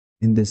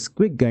In this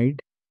quick guide,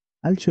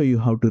 I'll show you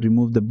how to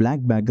remove the black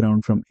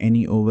background from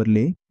any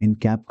overlay in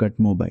CapCut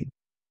Mobile,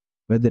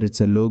 whether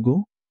it's a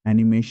logo,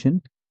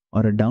 animation,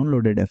 or a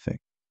downloaded effect.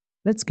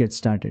 Let's get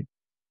started.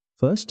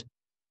 First,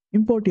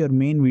 import your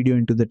main video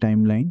into the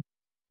timeline.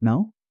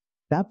 Now,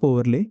 tap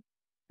Overlay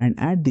and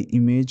add the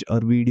image or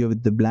video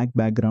with the black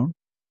background.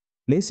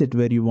 Place it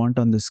where you want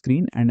on the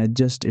screen and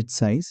adjust its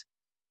size.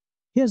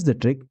 Here's the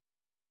trick.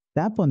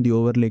 Tap on the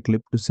overlay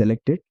clip to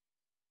select it,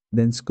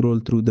 then scroll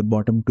through the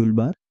bottom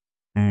toolbar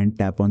and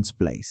tap on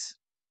Splice.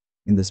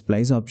 In the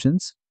Splice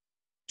options,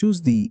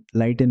 choose the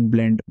Lighten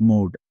Blend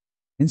mode.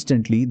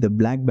 Instantly, the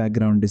black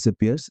background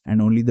disappears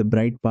and only the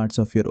bright parts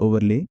of your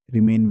overlay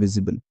remain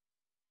visible.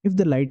 If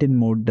the Lighten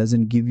mode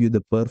doesn't give you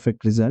the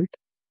perfect result,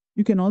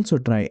 you can also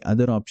try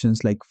other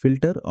options like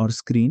Filter or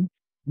Screen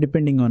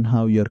depending on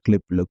how your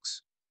clip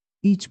looks.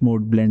 Each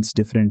mode blends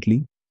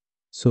differently,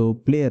 so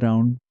play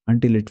around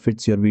until it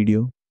fits your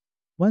video.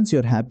 Once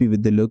you're happy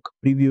with the look,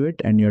 preview it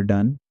and you're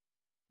done.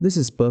 This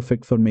is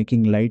perfect for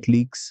making light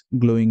leaks,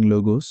 glowing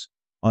logos,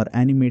 or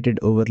animated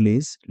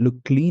overlays look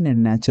clean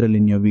and natural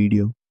in your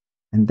video.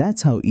 And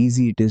that's how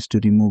easy it is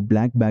to remove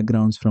black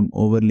backgrounds from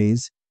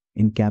overlays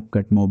in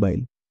CapCut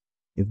Mobile.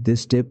 If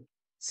this tip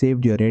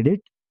saved your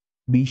edit,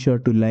 be sure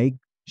to like,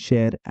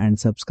 share, and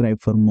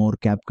subscribe for more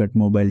CapCut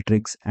Mobile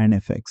tricks and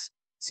effects.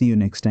 See you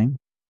next time.